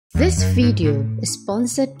This video is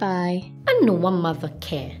sponsored by Anoah Mother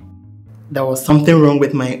Care. There was something wrong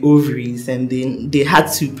with my ovaries and then they had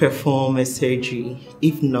to perform a surgery.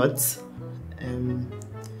 If not,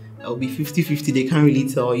 I'll be 50-50. They can't really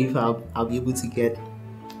tell if I'll be able to get,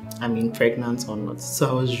 pregnant or not. So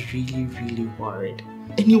I was really worried.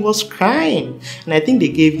 And he was crying. And I think they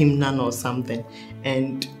gave him none or something.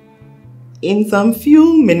 And in some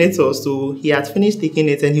few minutes or so, he had finished taking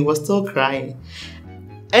it and he was still crying.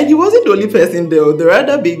 And he wasn't the only person there. The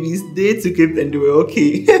other babies, they took it and they were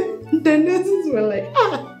okay. The nurses were like,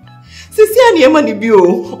 Sisi ani money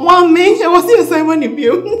bio. One man, I was here saying money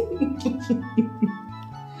bio.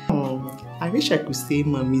 I wish I could say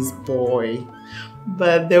mommy's boy.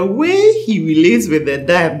 But the way he relates with the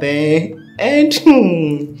dad there, and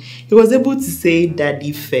he was able to say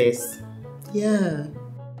daddy first. Yeah.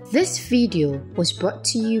 This video was brought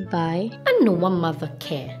to you by Anoah Mother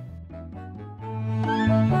Care.